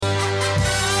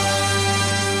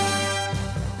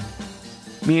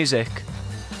Music.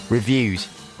 Reviews.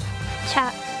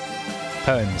 Chat.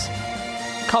 Poems.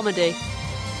 Comedy.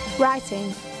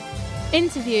 Writing.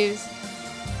 Interviews.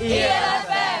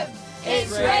 ELFM,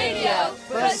 it's radio,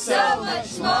 but so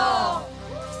much more.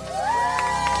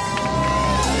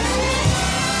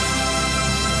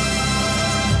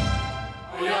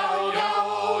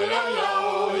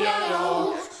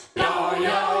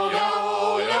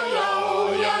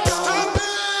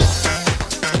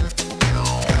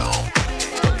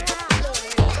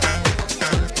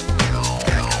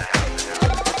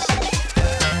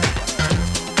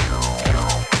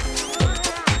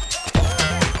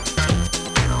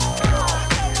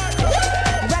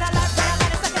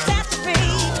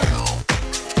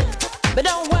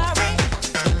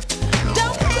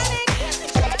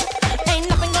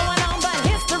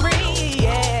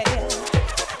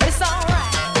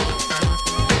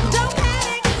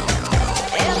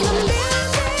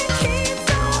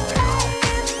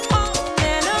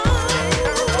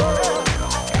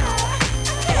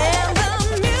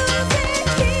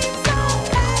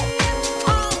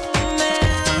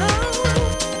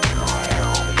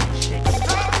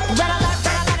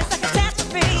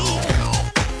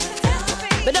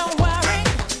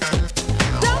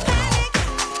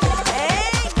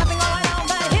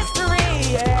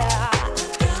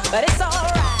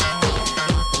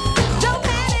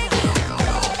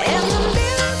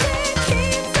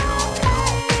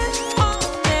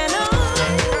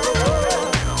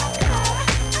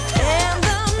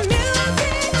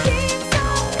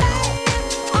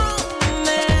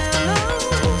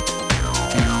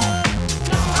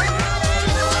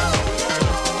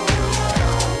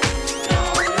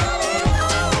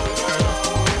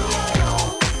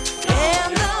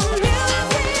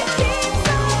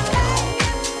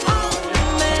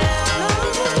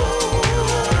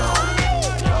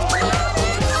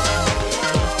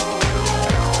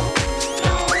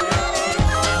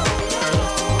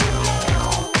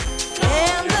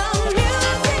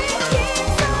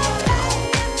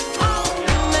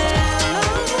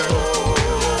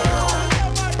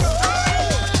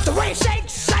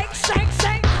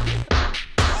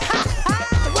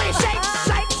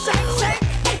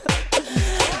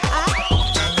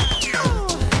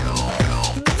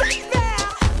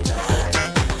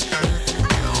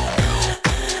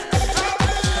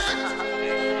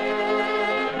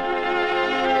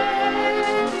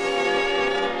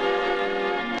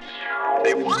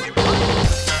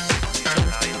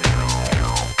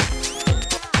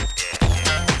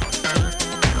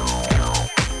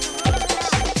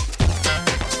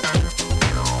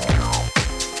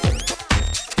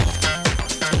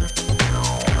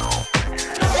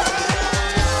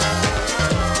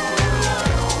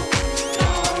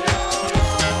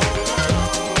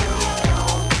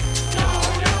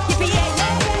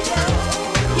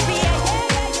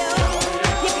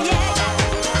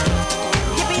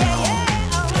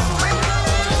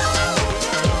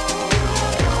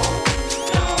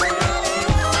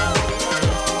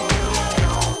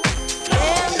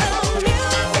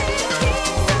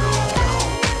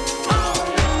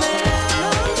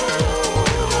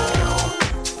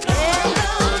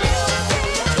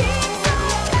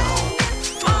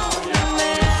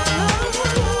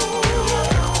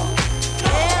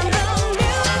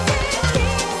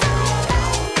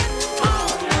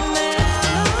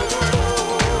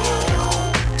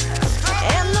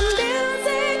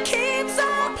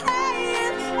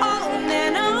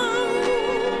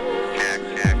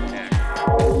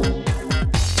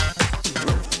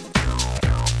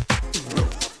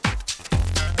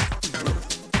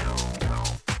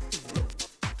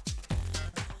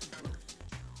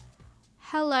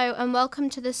 Hello and welcome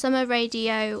to the Summer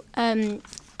Radio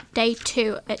Day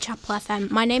 2 at Chapel FM.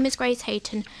 My name is Grace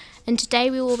Hayton and today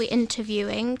we will be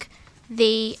interviewing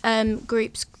the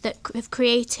groups that have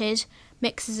created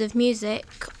mixes of music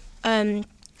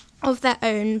of their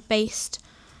own based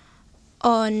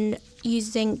on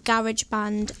using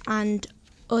GarageBand and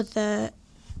other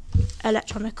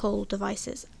electronical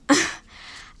devices.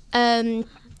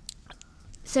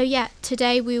 So yeah,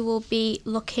 today we will be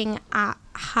looking at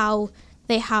how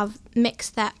they have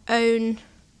mixed their own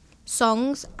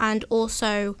songs and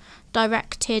also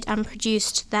directed and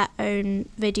produced their own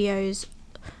videos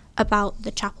about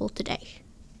the chapel today.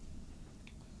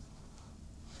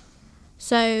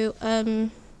 So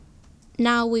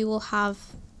now we will have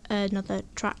another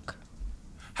track.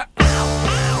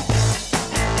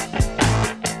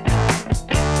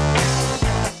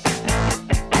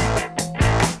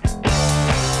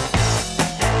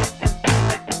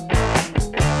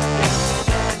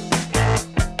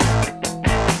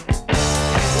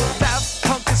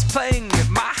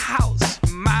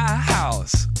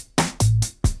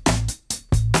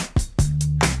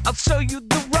 I'll show you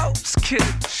the ropes, kid.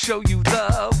 Show you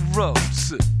the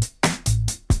ropes.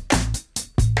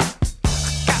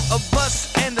 Got a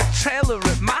bus and a trailer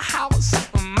at my house,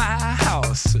 my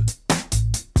house.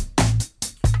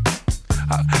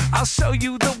 I'll show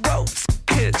you the ropes,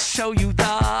 kid. Show you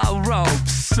the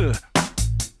ropes.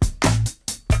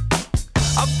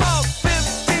 I bought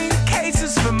 15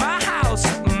 cases for my house,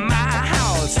 my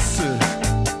house.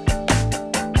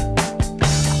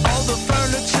 All the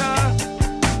furniture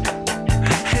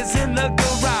is in the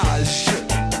garage.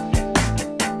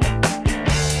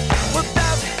 But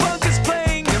that punk is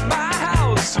playing in my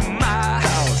house, my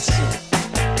house.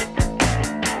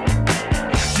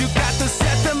 You got to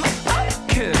set them up,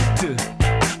 kid.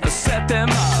 Set them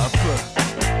up.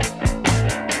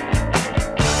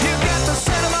 You got to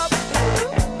set them up.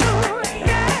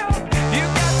 Yeah. You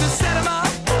got to set them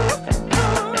up.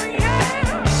 Yeah.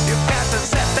 You got to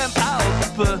set them up.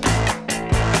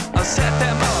 Set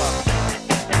them up.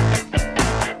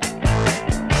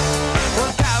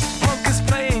 Well, that punk is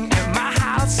playing in my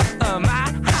house, my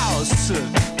house.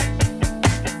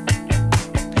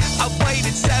 I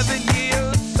waited 7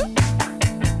 years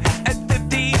and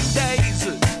 15 days.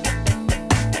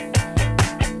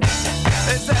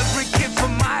 There's every kid for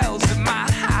miles in my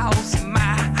house,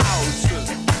 my house.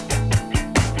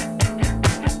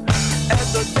 And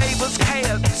the neighbors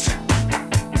can't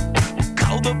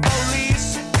call the police.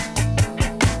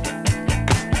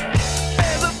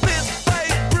 There's a fist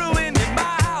fight brewing in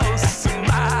my house,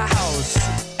 my house.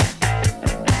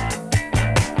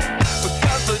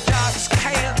 Because the dogs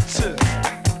can't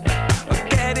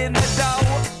get in the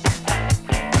door.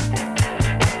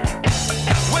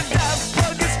 When that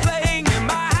bug is playing in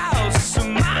my house,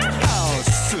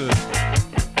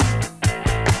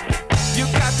 you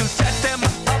got to set them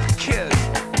up, kid.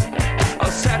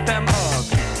 Or set them up.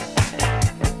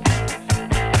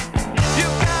 You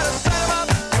gotta set them up.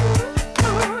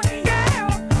 Yeah.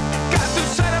 Got to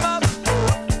set them up.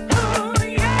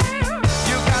 Yeah.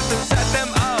 You got to set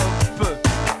them up.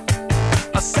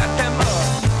 Or set them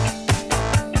up.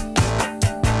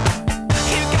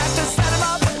 You got to set them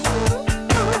up.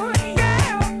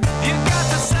 Yeah. You got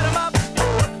to set them up.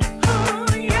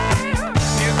 Yeah.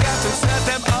 You got to set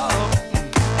them up.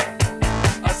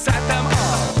 Or set them up.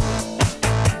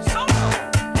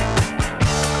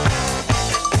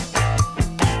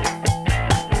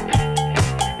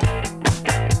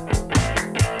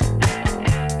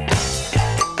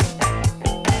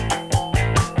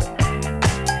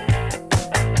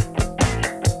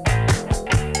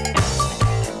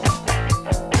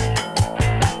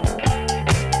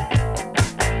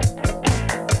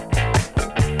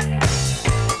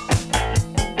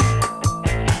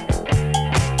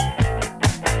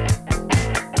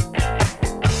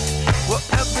 Well,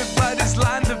 everybody's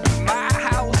lined up in my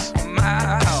house, my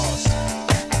house.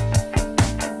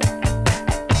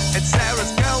 And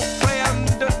Sarah's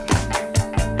girlfriend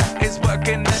is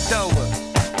working the door.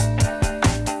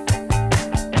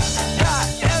 Got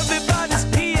everybody's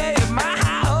PA in my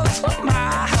house,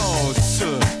 my house.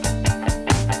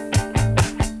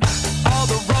 All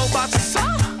the robots,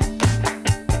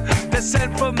 they're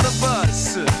sent from the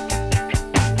bus.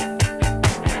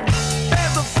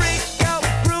 There's a freak out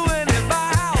brewing in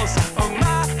my house,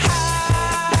 my house.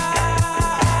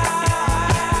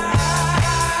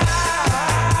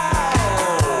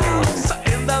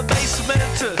 In the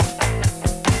basement,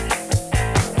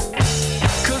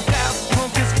 'cause that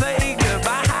punk is playing in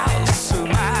my house,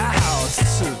 my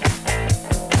house.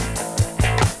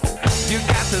 You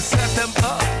got to set them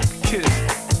up, kid.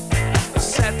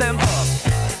 Set them up.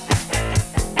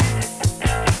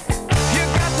 You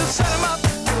got to set them up.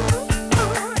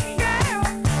 Yeah.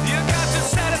 You got to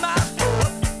set them up.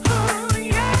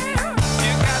 Yeah.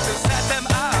 You got to set them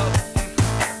up.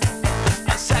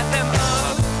 Set them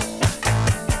up.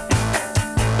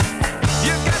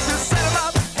 You got to set them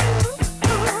up.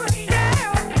 Yeah.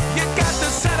 You got to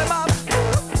set them up.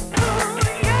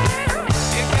 Yeah.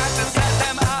 You got to set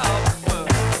them up.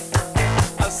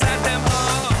 Set them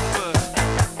up.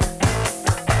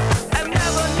 And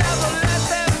never, never let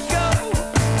them go.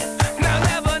 No,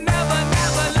 never, never,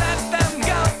 never let them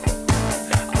go.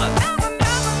 Oh, never,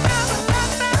 never, never let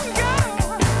them go.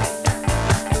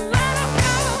 Let them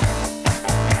go.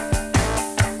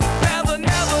 Never,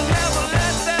 never, never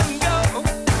let them go.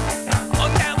 Oh,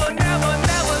 never, never,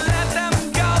 never let them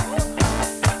go.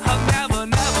 Oh, never,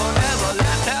 never, never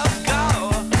let them go.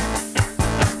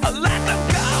 Oh, let them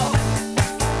go.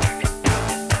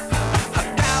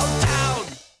 Downtown.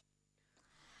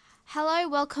 Hello,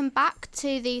 welcome back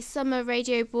to the Summer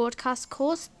Radio Broadcast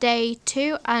Course, Day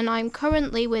 2, and I'm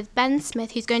currently with Ben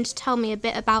Smith, who's going to tell me a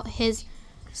bit about his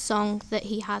song that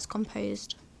he has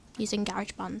composed using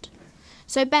GarageBand.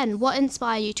 So Ben, what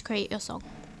inspired you to create your song?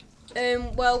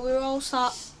 Well, we were all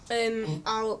sat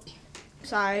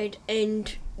outside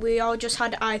and we all just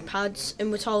had iPads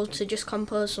and were told to just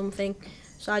compose something.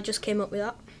 So I just came up with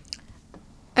that.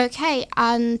 Okay,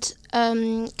 and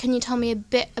can you tell me a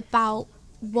bit about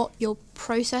what your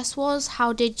process was?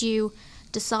 How did you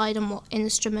decide on what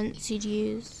instruments you'd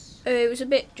use? It was a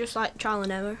bit just like trial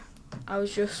and error. I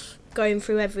was just going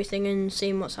through everything and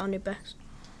seeing what sounded best.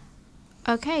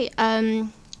 Okay,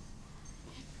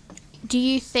 do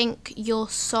you think your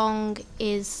song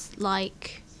is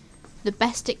like the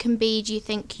best it can be? Do you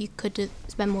think you could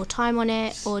spend more time on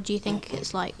it, or do you think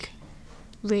it's like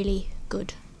really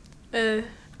good? I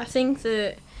think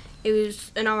that it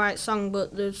was an alright song,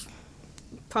 but there's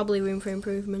probably room for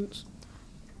improvements.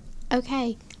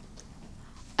 Okay.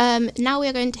 Now we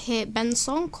are going to hear Ben's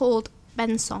song called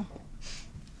Ben's Song.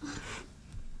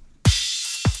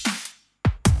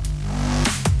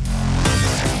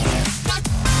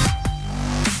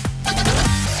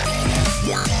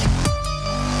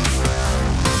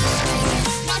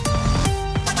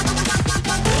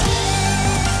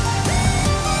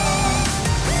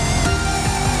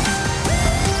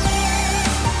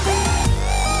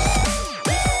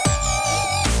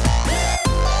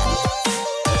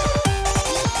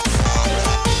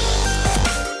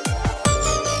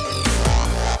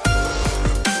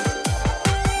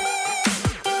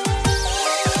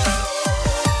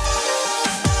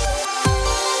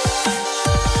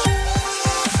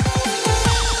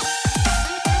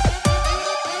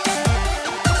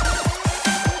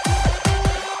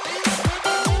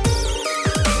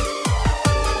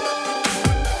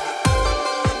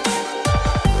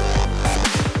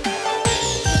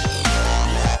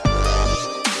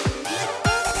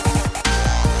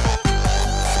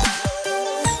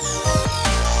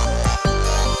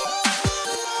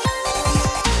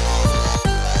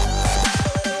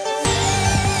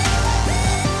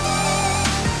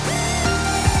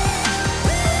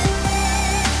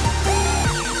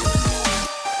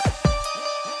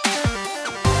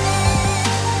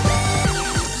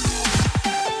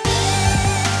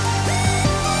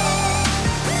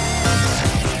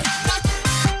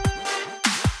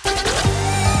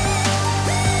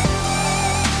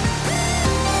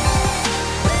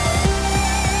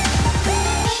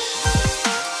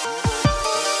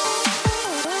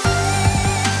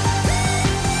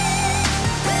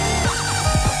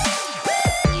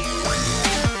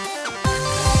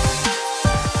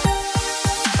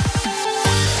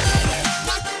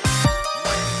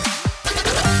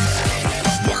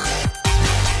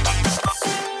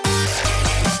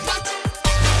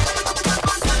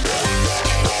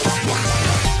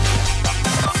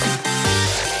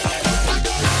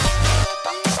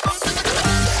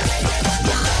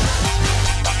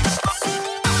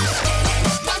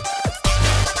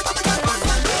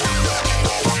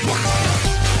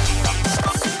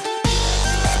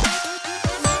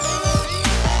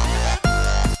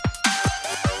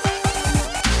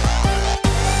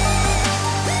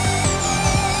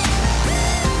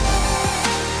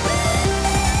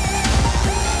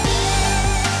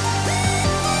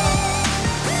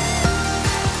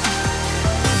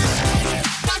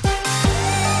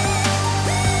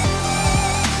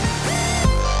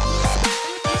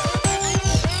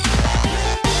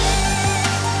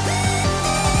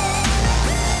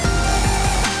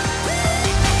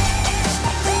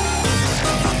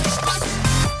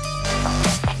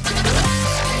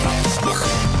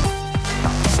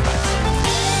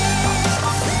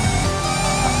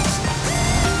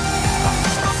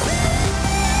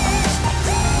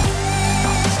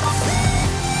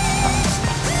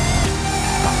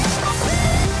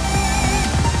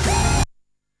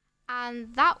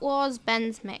 And that was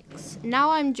Ben's mix.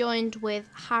 Now I'm joined with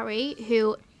Harry,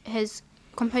 who has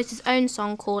composed his own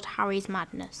song called Harry's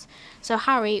Madness. So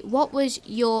Harry, what was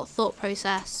your thought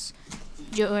process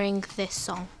during this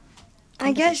song?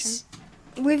 I guess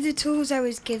with the tools I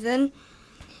was given,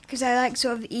 because I like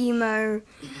sort of emo,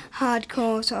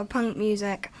 hardcore, sort of punk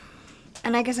music,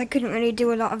 and I guess I couldn't really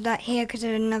do a lot of that here because I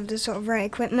didn't have the sort of right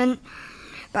equipment,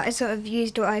 but I sort of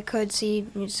used what I could, so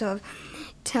you sort of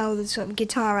tell the sort of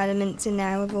guitar elements in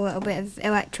there with a little bit of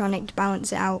electronic to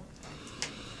balance it out.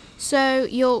 So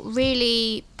you're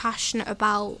really passionate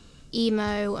about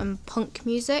emo and punk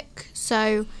music,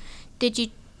 and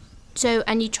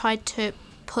you tried to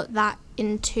put that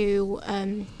into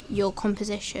your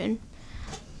composition,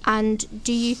 and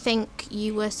do you think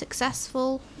you were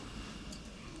successful?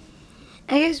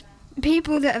 I guess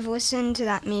people that have listened to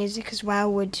that music as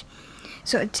well would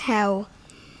sort of tell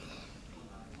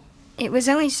It was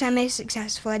only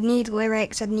semi-successful. I'd need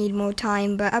lyrics, I'd need more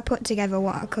time, but I put together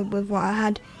what I could with what I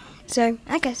had. So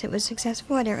I guess it was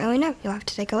successful. I don't really know. You'll have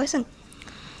to take a listen.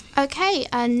 Okay,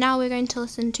 and now we're going to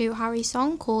listen to Harry's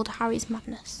song called Harry's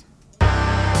Madness.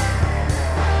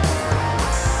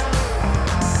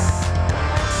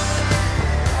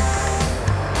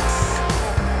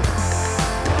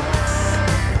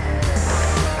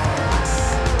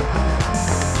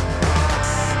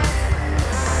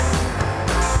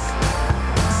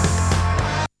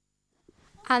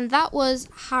 And that was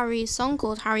Harry's song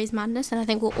called Harry's Madness, and I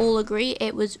think we'll all agree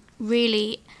it was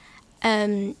really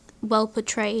well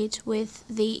portrayed with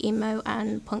the emo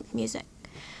and punk music.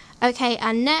 Okay,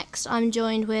 and next I'm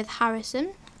joined with Harrison.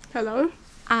 Hello.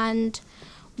 And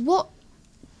what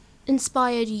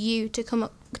inspired you to come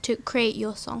up to create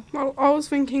your song? Well, I was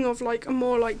thinking of like a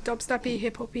more like dubsteppy,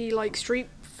 hip-hoppy, like street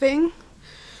thing.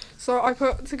 So I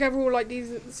put together all like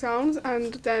these sounds,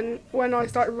 and then when I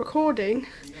started recording,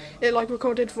 it like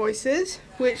recorded voices,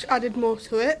 which added more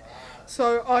to it.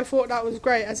 So I thought that was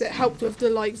great as it helped with the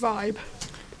like vibe.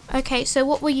 Okay, so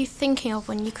what were you thinking of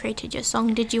when you created your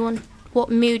song?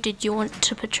 What mood did you want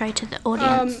to portray to the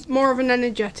audience? More of an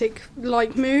energetic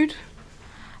like mood.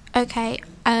 Okay,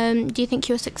 do you think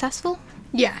you were successful?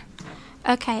 Yeah.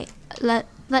 Okay,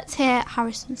 let's hear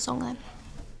Harrison's song then.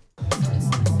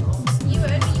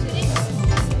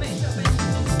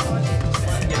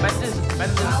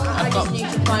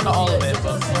 I've got all of it,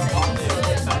 but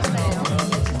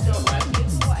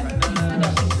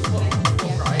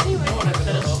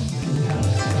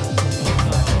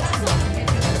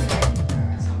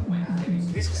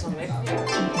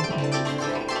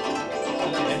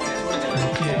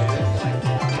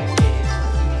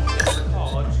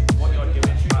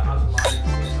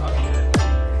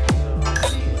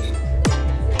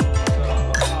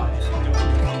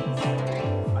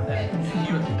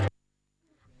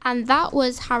And that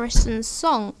was Harrison's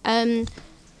song.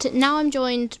 Now I'm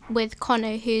joined with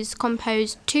Connor, who's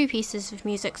composed 2 pieces of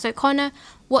music. So Connor,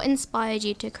 what inspired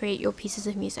you to create your pieces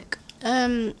of music?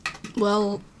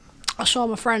 Well, I saw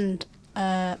my friend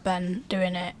Ben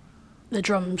doing it, the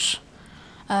drums,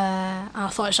 and I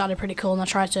thought it sounded pretty cool, and I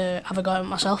tried to have a go at it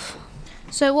myself.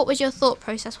 So what was your thought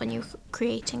process when you were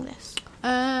creating this?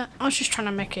 I was just trying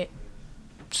to make it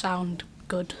sound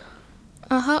good.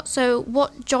 So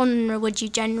what genre would you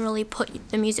generally put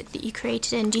the music that you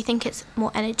created in? Do you think it's more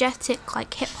energetic,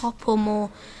 like hip-hop, or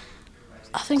more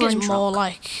I think grunge it's more rock?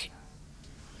 like...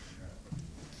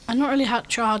 I'm not really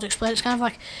sure how to explain it. It's kind of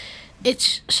like...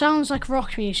 It sounds like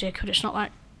rock music, but it's not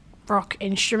like rock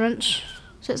instruments.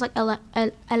 So it's like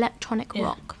electronic Yeah.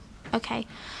 rock. Okay,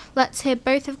 let's hear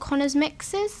both of Connor's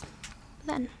mixes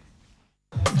then.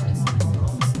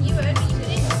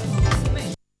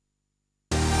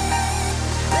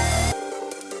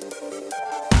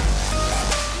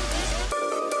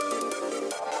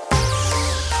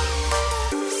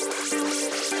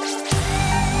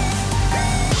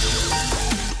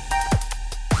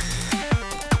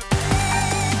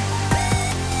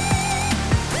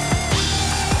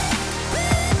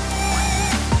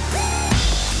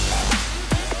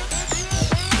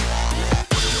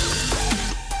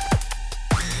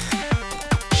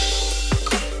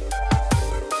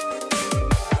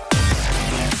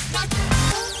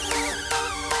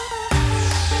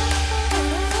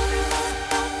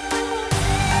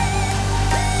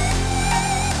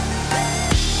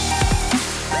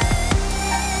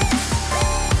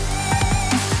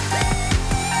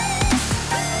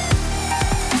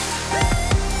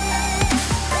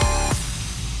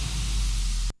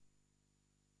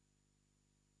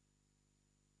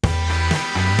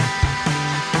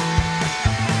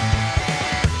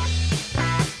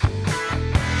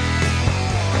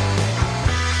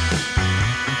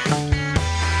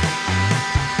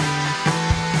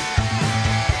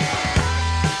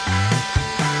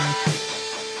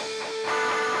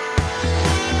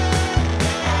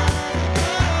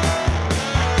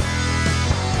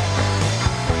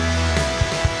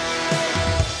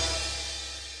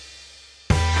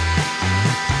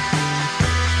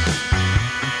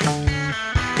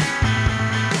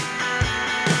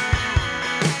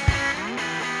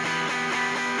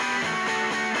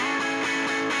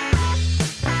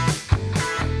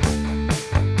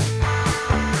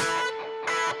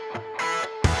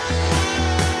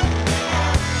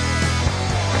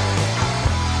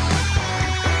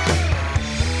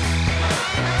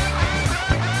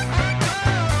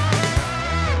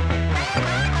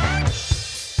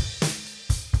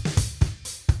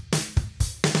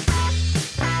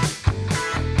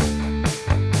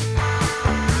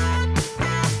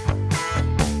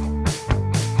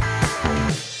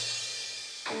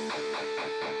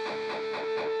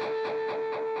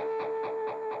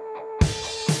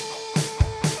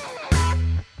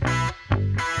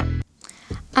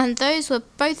 And those were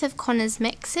both of Connor's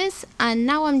mixes, and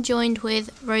now I'm joined with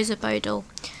Rosa Bodle.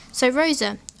 So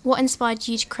Rosa, what inspired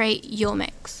you to create your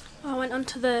mix? I went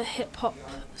onto the hip hop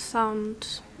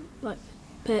sound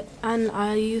bit, and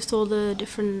I used all the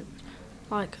different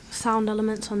sound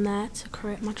elements on there to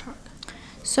create my track.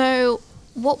 So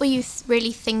what were you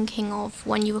really thinking of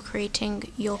when you were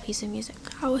creating your piece of music?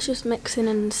 I was just mixing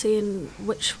and seeing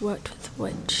which worked with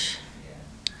which.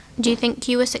 Do you think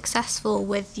you were successful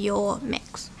with your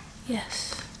mix?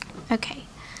 Yes. Okay,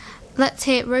 let's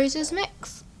hear Rosa's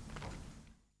mix.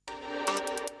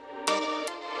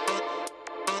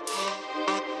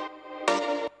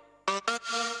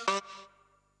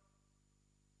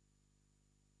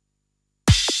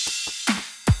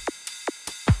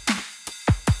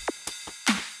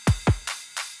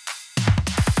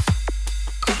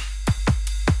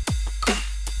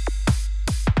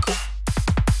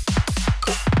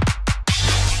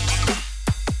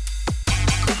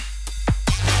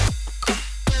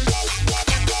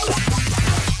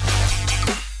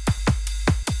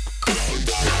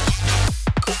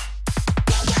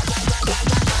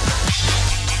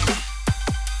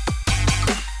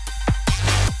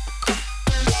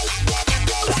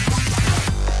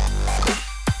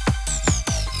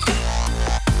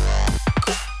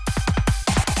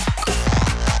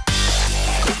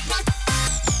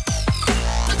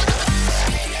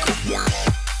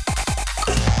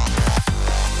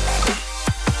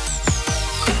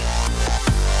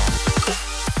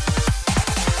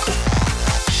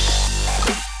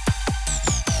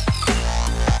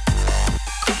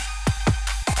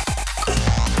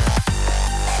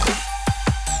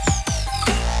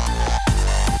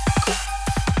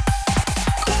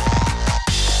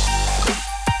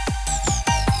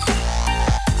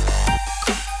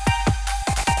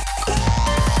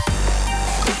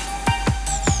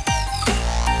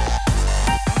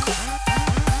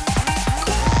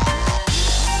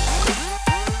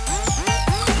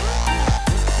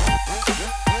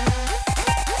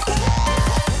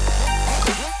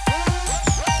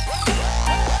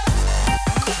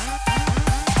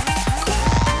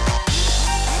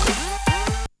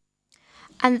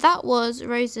 And that was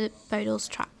Rosa Bodle's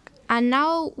track. And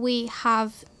now we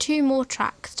have 2 more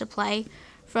tracks to play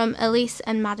from Elise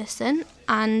and Madison,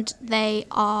 and they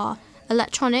are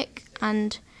electronic,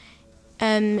 and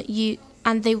they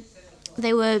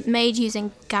were made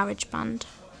using GarageBand.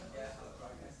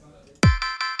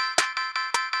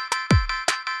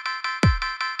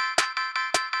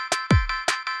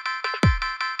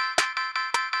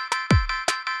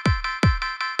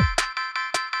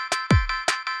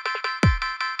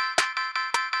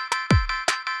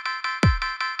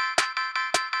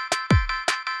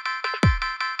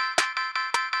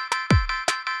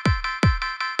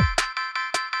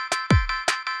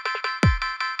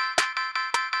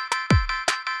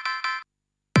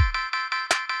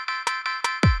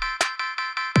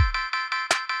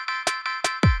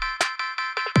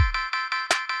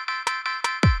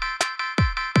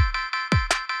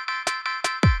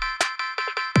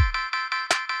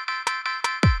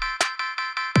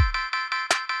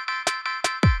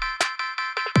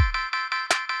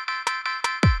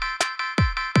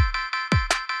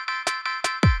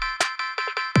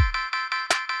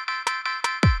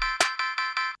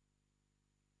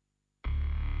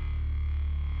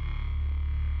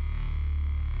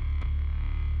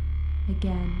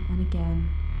 Again and again,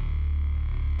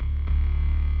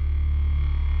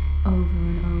 over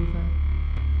and over,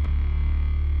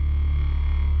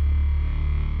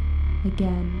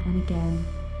 again and again,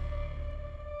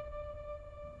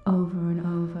 over and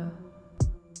over.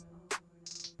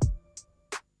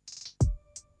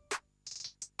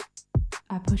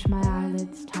 I push my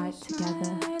eyelids tight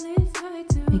together,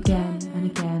 again and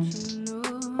again.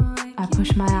 I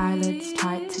push my eyelids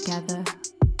tight together,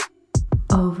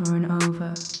 over and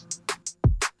over.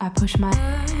 I push my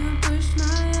eyelids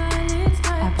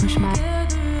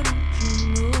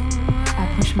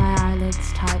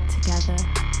tight together,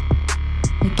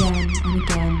 again and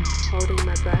again. Holding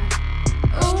my breath.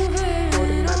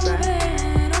 Holding my breath.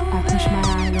 I push my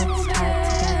eyelids tight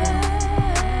together,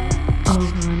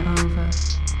 over and over.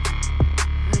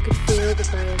 I could feel the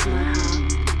breath of my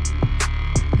heart.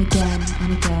 Again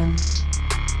and again.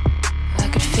 I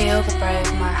could feel the breath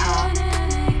of my heart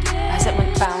as it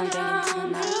went bounding into the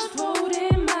night.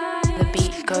 The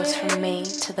beat goes from me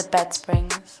to the bed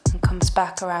springs and comes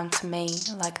back around to me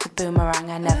like the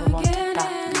boomerang I never wanted back.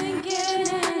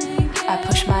 I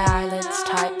push my eyelids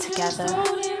tight together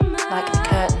like the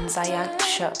curtains I yanked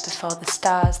shut before the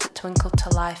stars that twinkled to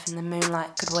life in the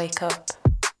moonlight could wake up.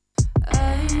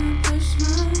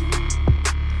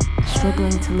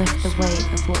 struggling to lift the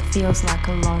weight of what feels like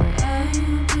a lorry.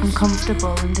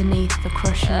 Uncomfortable underneath the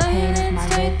crushing pain of my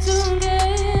ribs.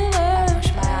 I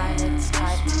push my eyelids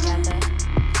tight together.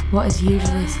 What is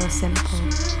usually so simple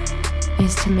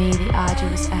is to me the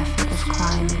arduous effort of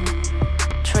climbing,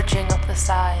 trudging up the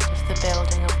side of the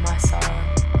building of my sorrow.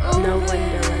 No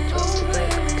window ledges to break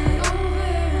between.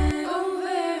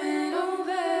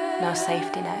 No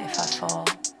safety net if I fall.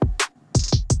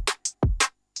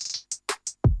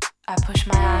 I push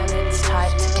my eyelids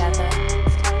tight together.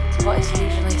 What is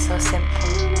usually so simple,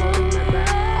 holding my breath.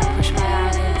 I push my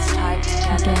eyelids tight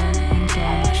together. Again and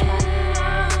again.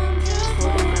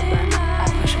 Holding my breath. I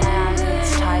push my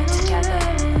eyelids tight together.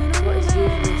 What is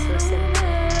usually so simple,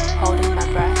 holding my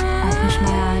breath. I push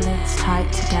my eyelids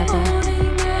tight together.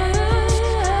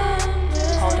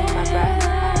 Holding my breath.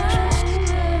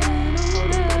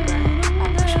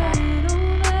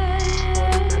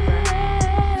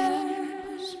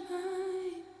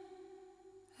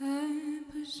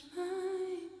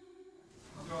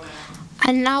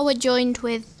 And now we're joined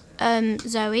with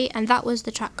Zoe, and that was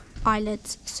the track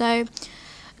Eyelids. So,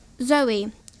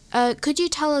 Zoe, could you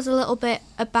tell us a little bit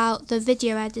about the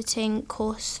video editing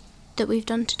course that we've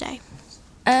done today?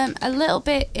 A little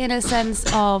bit in a sense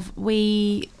of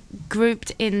we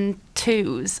grouped in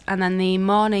twos, and then the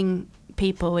morning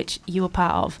people, which you were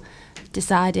part of,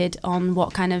 decided on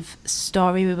what kind of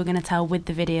story we were going to tell with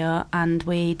the video, and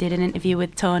we did an interview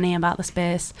with Tony about the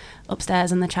space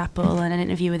upstairs in the chapel, and an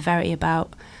interview with Verity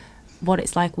about what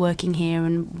it's like working here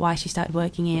and why she started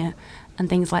working here and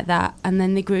things like that. And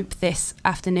then the group this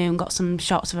afternoon got some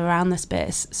shots of around the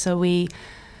space, so we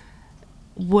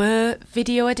were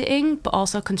video editing but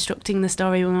also constructing the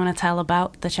story we want to tell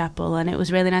about the chapel, and it was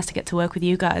really nice to get to work with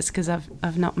you guys because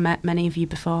I've not met many of you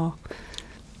before.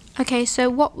 Okay, so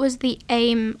what was the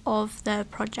aim of the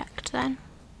project then?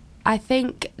 I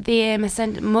think the aim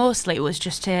mostly was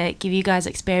just to give you guys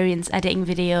experience editing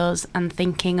videos and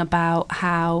thinking about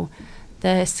how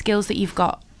the skills that you've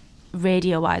got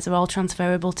radio-wise are all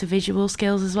transferable to visual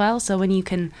skills as well. So when you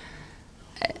can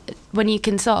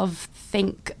sort of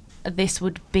think this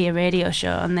would be a radio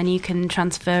show, and then you can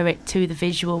transfer it to the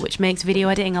visual, which makes video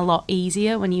editing a lot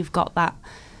easier when you've got that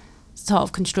sort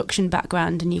of construction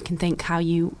background and you can think how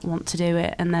you want to do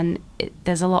it. And then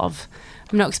there's a lot of,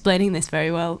 I'm not explaining this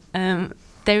very well,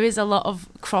 there is a lot of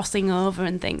crossing over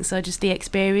and things, so just the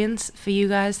experience for you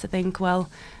guys to think,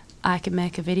 well, I can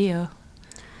make a video.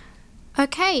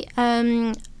 Okay,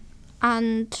 and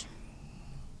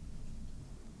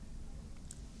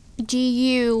do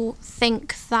you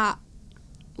think that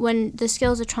when the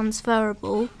skills are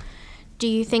transferable, do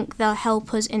you think they'll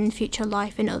help us in future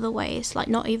life in other ways, like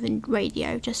not even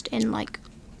radio, just in like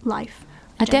life?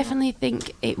 I definitely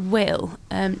think it will,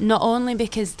 not only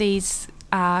because these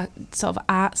are sort of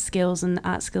art skills and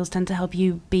art skills tend to help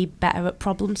you be better at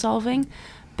problem solving,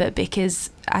 but because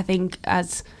I think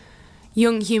as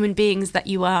young human beings that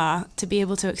you are, to be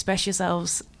able to express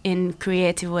yourselves in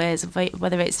creative ways,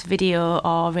 whether it's video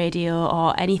or radio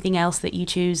or anything else that you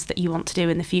choose that you want to do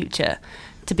in the future,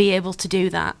 to be able to do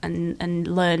that and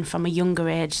learn from a younger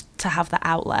age, to have that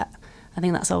outlet, I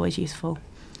think that's always useful.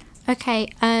 Okay,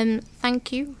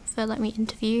 thank you for letting me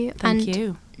interview you. Thank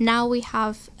you. Now we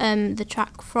have the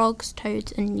track Frogs,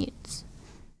 Toads and Newts.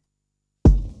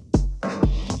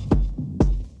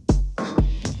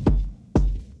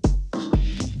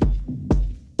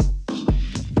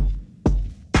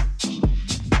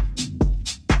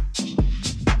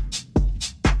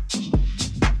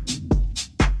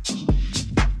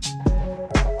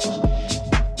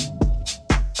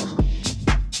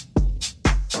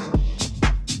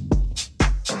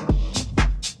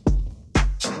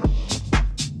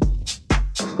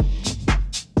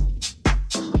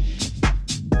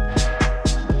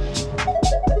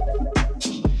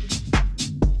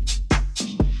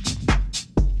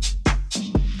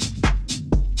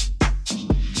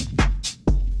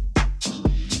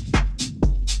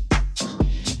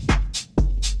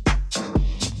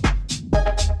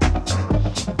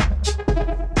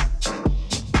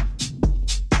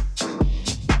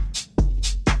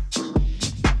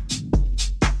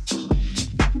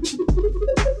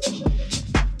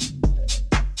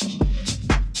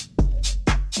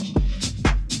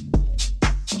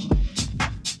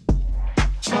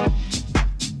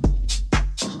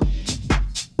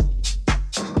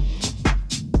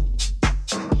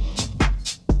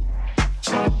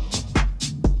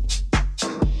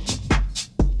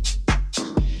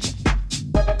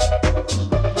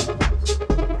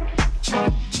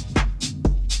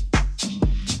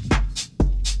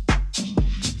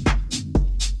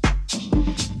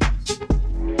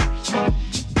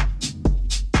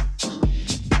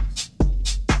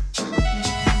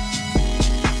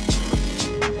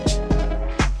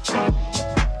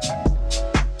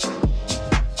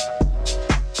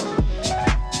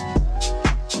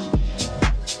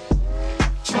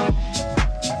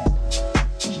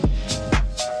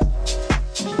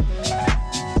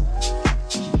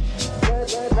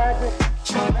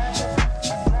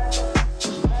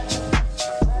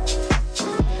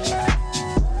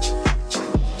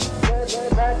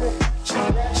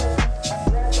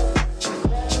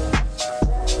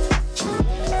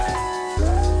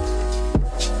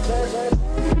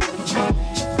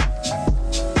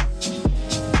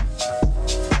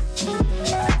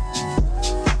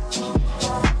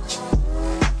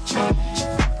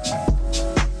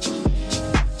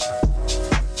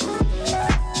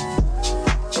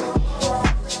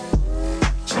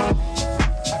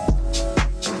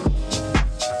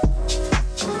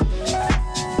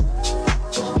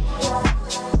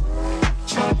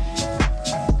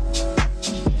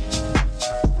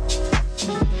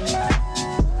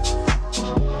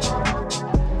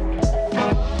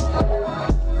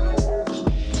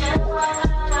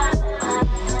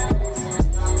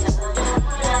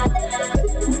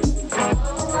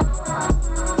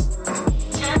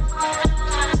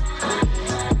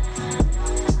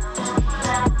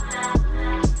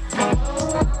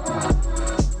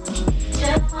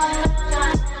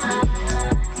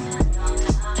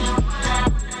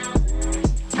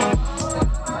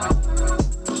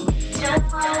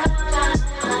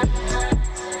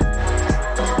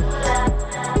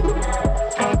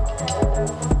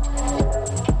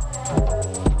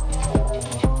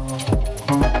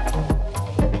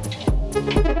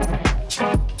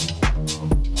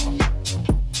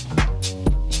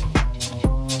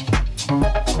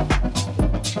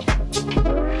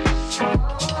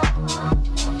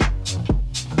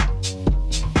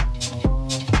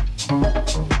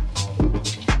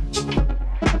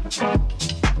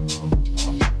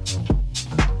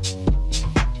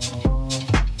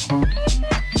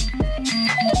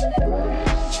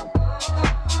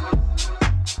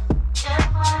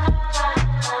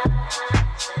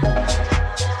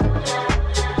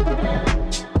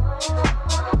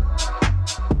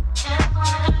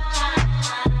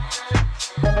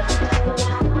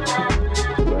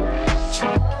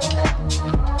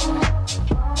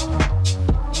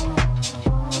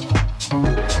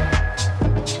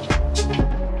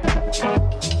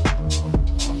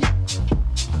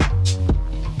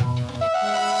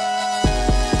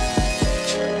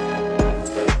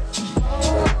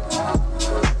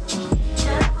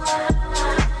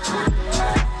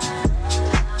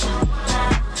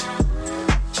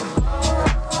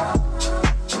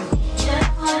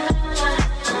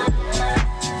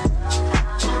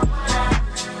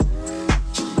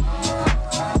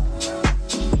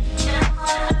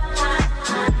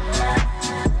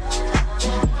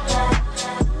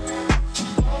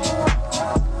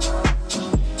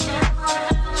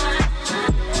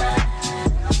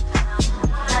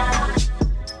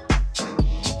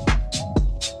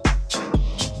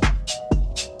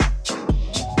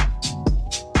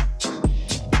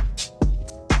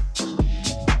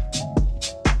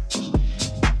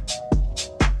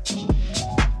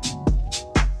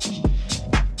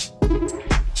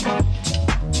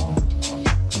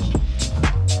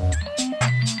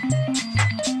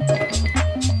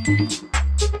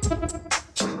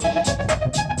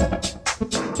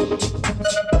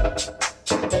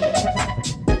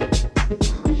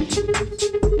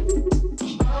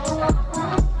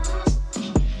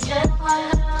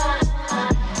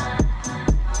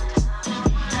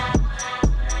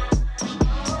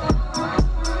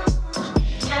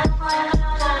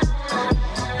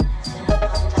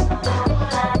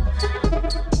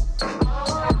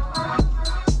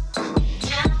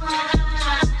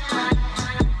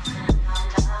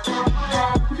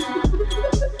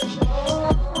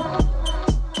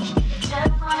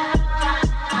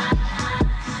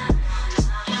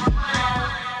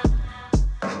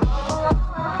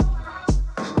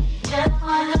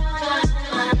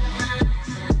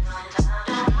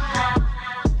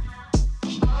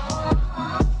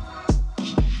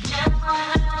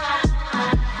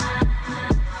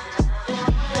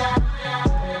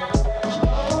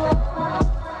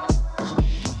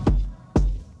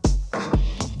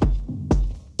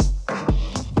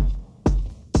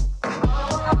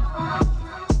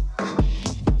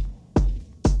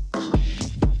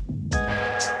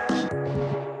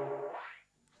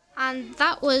 And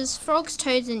that was Frogs,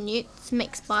 Toads and Newts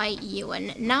mixed by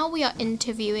Euan. Now we are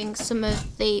interviewing some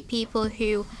of the people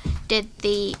who did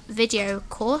the video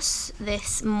course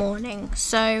this morning.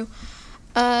 So,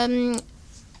 JJ,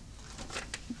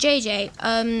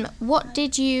 what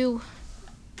did you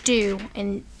do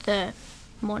in the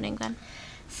morning then?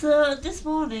 So this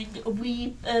morning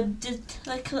we did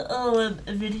like a little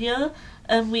video,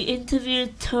 and we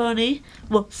interviewed Tony.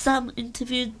 Well, Sam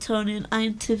interviewed Tony and I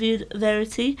interviewed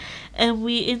Verity, and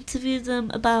we interviewed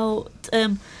them about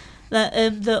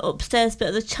the upstairs bit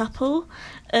of the chapel,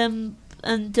 and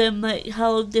like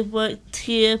how long they've worked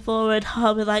here for and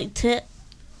how we liked it.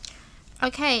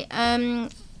 Okay,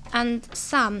 and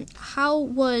Sam, how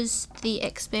was the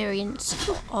experience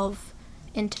of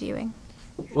interviewing?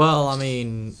 Well, I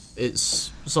mean,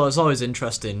 it's always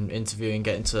interesting interviewing,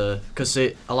 because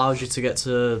it allows you to get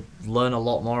to learn a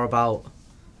lot more about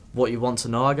what you want to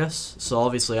know, I guess. So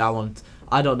obviously I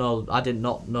did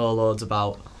not know loads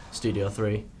about Studio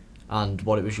 3 and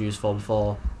what it was used for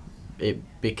before it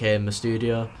became a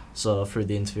studio. So through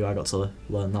the interview I got to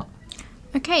learn that.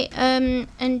 Okay, and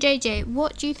JJ,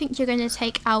 what do you think you're going to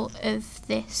take out of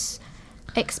this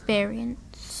experience?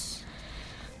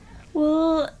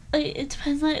 Well, it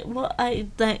depends like what I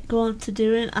like go on to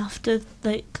doing after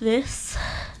like this.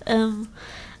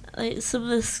 Like some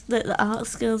of the art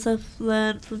skills I've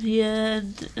learned from here,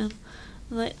 and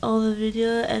like all the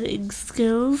video editing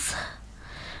skills.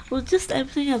 Well, just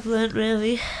everything I've learned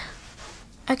really.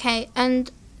 Okay,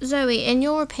 and Zoe, in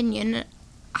your opinion,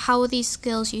 how are these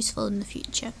skills useful in the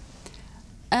future?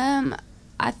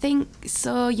 I think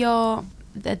so.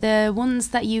 The ones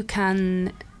that you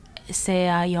can say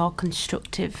are your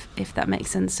constructive, if that makes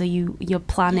sense. So you're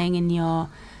planning and you're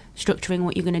structuring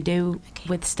what you're going to do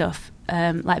with stuff.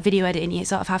 Like video editing, you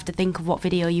sort of have to think of what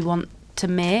video you want to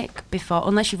make before,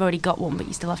 unless you've already got one, but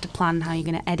you still have to plan how you're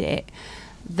going to edit it.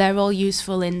 They're all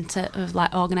useful in terms of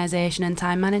like organisation and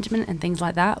time management and things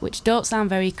like that, which don't sound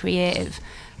very creative.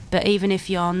 But even if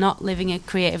you're not living a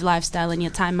creative lifestyle and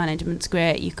your time management's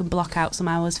great, you can block out some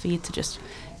hours for you to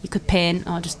you could paint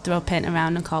or just throw paint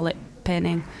around and call it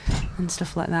painting and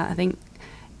stuff like that. I think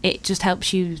it just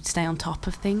helps you stay on top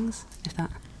of things, if that.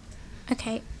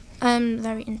 Okay,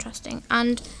 very interesting.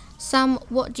 And Sam,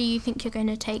 what do you think you're going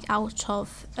to take out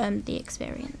of the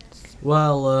experience?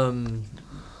 Well,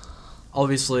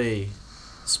 obviously,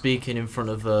 speaking in front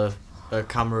of a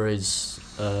camera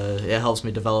it helps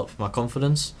me develop my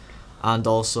confidence, and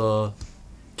also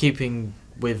keeping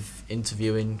with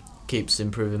interviewing keeps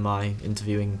improving my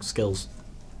interviewing skills.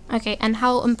 Okay, and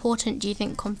how important do you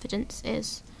think confidence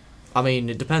is? I mean,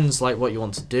 it depends like what you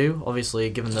want to do. Obviously,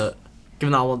 given that if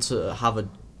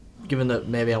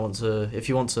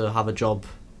you want to have a job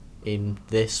in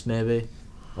this, maybe,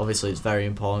 obviously it's very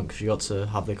important because you got to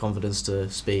have the confidence to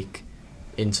speak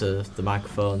into the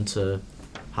microphone to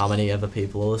how many other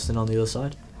people are listening on the other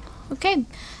side. Okay,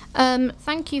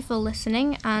 thank you for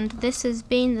listening, and this has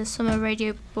been the Summer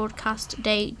Radio Broadcast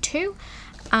Day 2,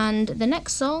 and the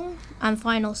next song and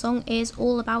final song is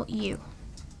All About You.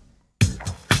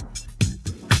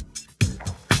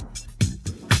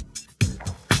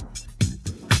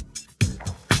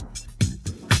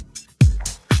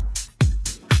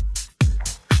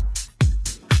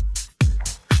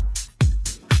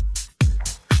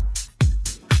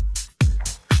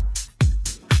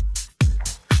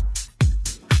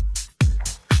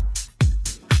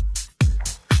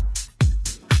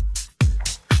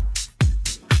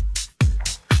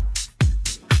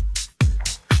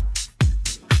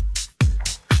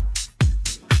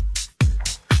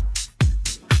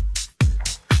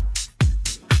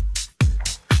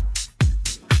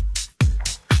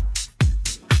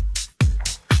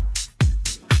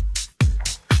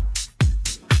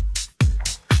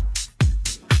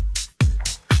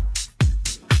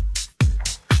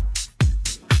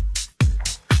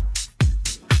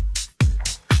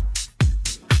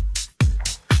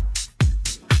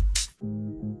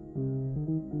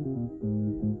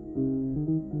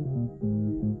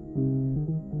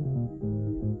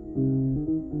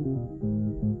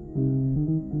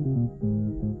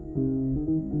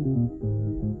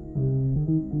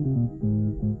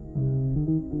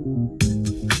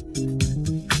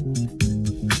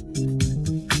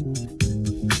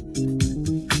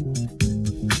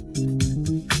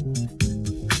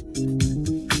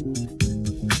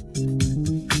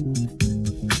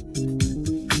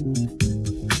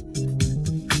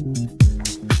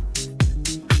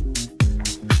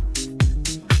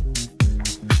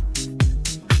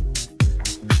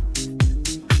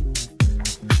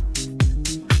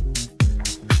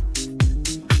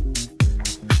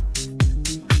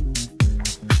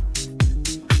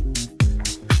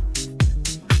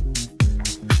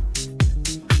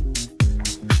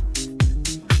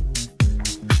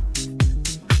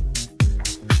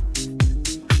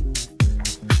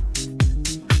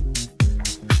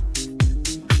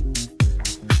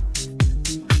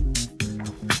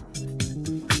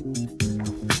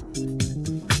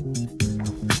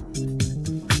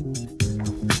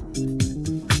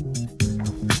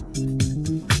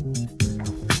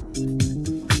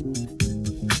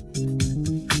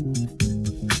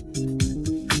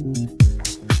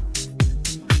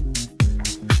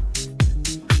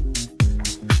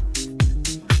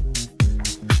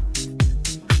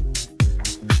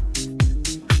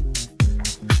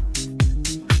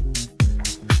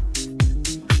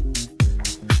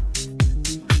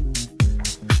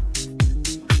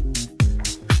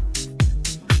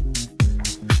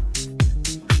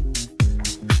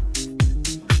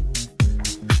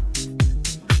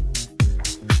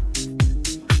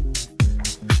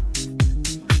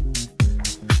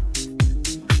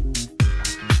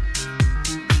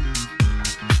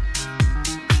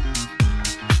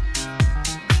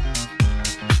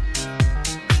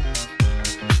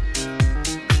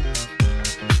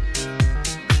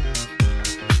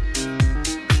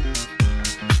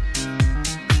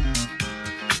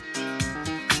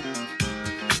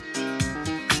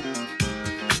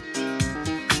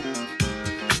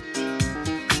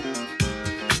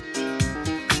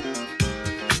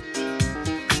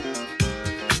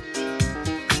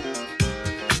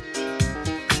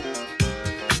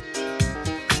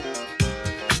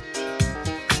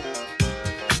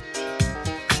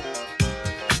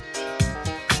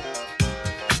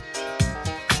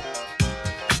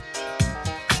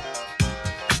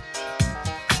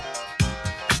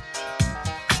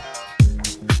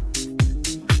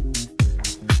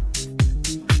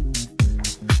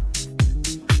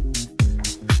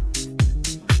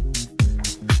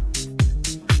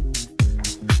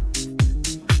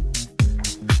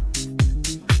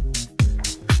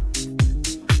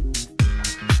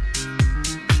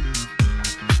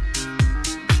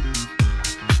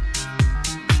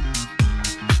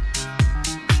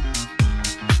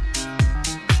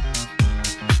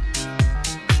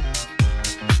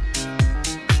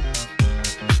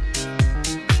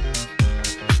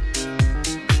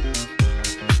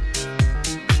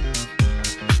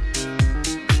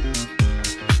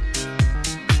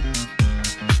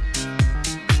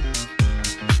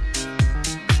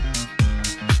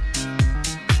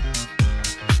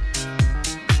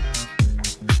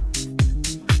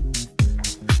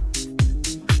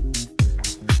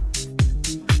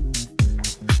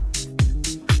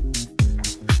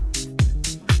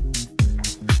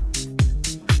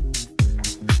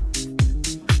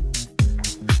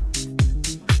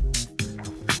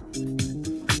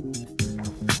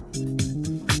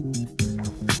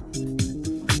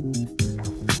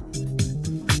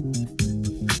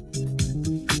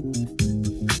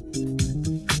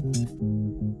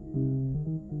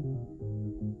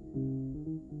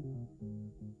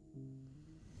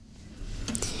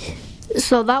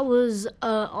 So that was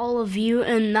all of you,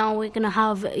 and now we're going to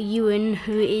have Euan,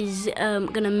 who is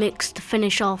going to mix to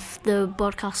finish off the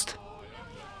broadcast.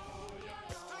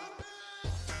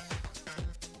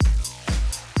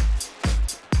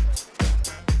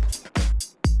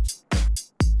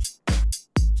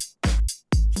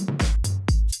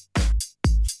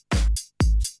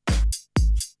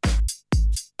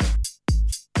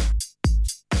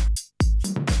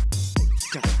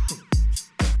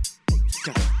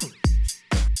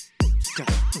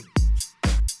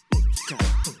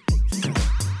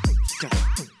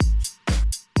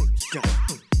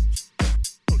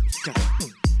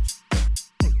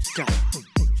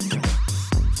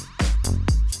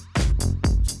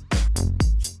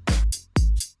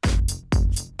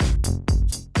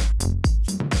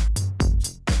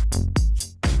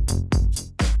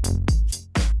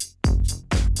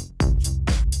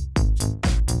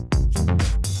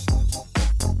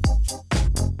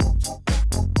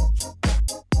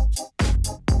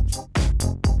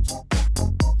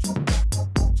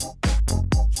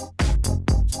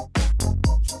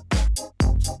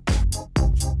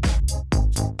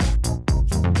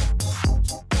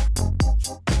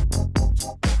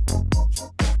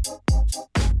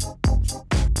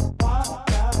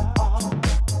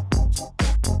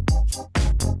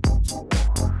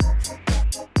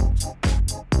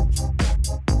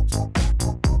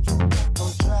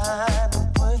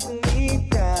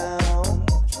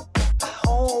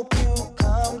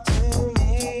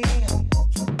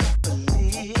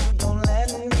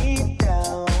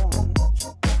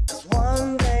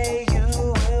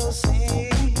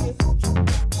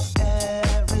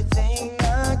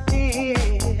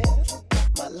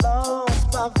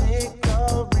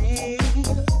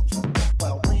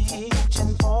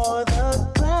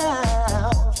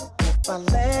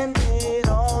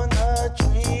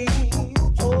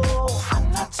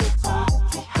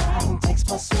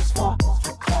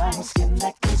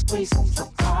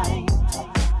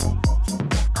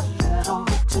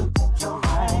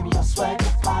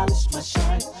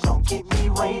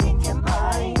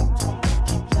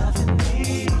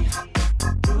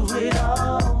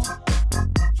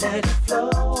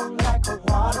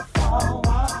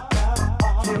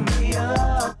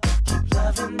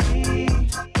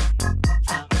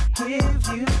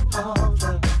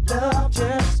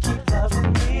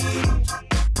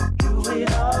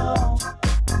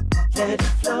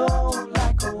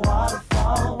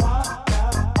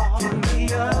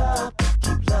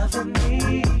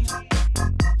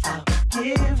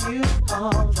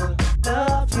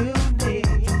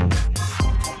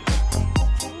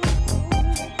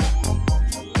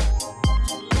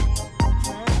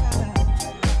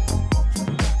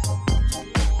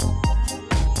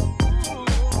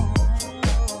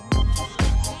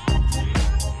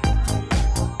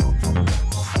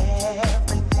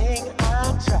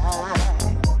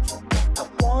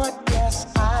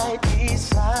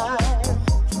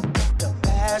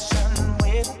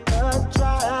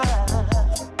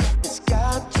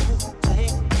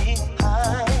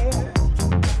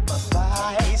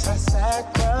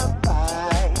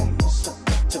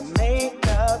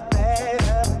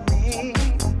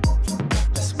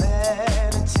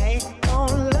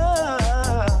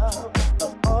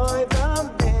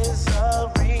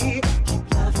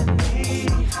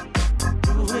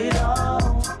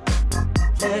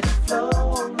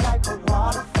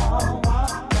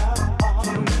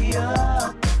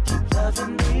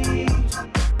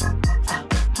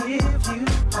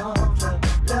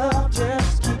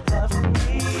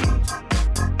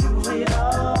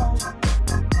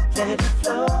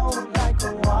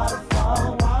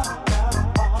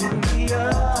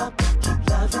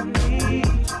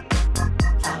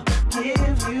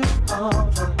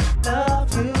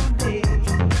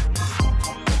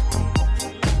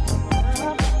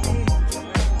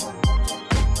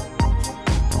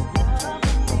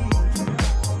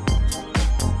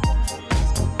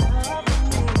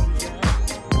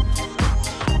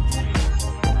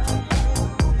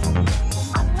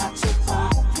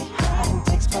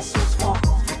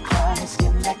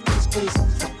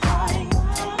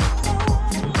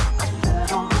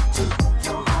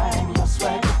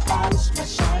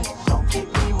 Keep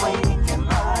me